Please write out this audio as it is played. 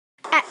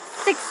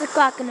6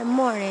 o'clock in the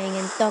morning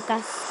in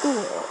Toca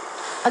school.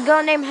 A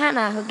girl named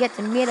Hannah, who gets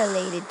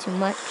mutilated too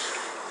much,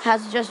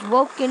 has just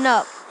woken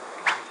up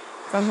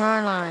from her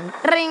alarm.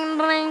 Ring,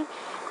 ring,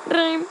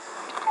 ring.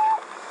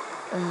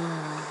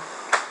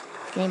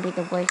 It's gonna be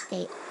the worst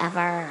day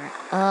ever.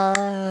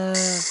 Turn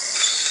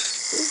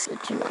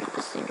on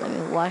this thing. Let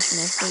me wash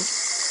my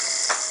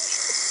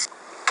face.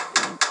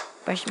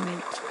 Brush my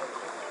teeth.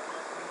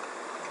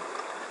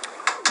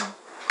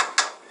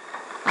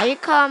 Are you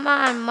come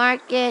on,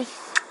 Marcus?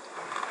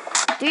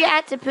 Do you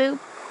have to poop?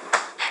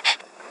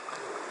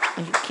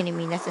 Are you kidding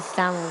me? That's the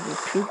sound of your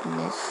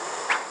poopiness.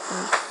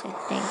 I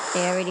think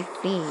they already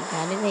feed.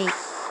 How do they?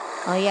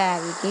 Oh yeah,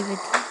 we gave it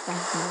to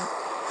last night.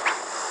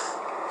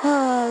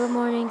 Oh, good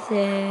morning,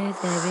 sis.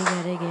 We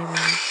gotta get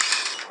ready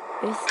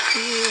for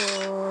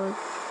school.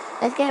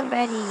 Let's get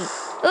ready.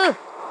 Oh,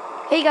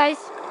 hey guys.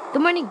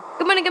 Good morning.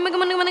 Good morning. Good morning.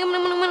 Good morning. Good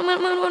morning. Good morning.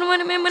 Good morning. Good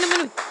morning. Good morning.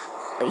 Good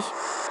morning.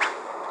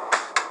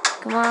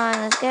 Come on,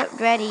 let's get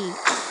ready.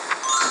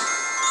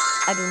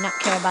 I do not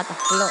care about the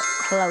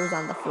clothes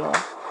on the floor.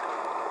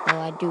 Oh,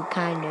 I do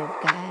kind of,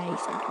 guys.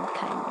 I do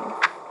kind of.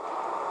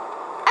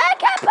 I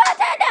can't put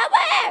it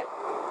nowhere!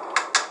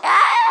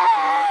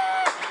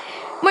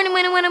 Ah! Morning.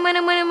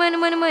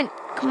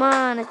 Come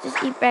on, let's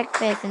just eat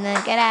breakfast and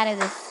then get out of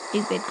this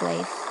stupid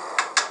place.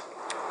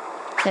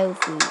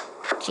 Tofu,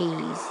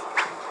 cheese,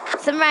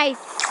 some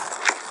rice.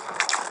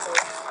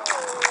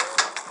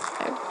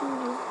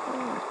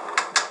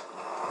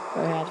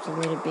 Perhaps a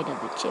little bit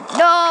of a chip.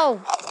 No!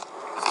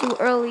 It's too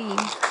early.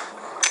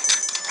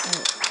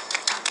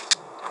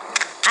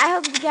 I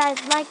hope you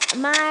guys liked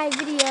my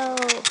video.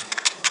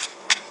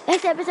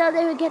 Next episode,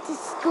 they will get to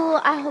school.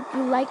 I hope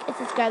you like and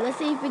subscribe. Let's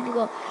see if we can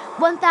go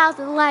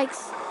 1,000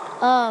 likes.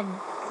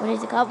 What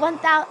is it called?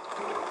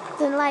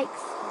 1,000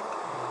 likes.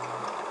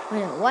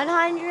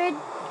 100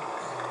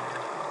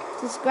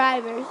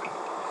 subscribers.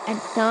 And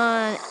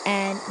done.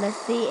 And let's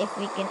see if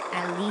we can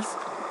at least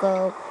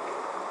go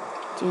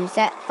to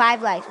set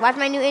 5 likes. Watch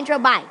my new intro.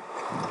 Bye.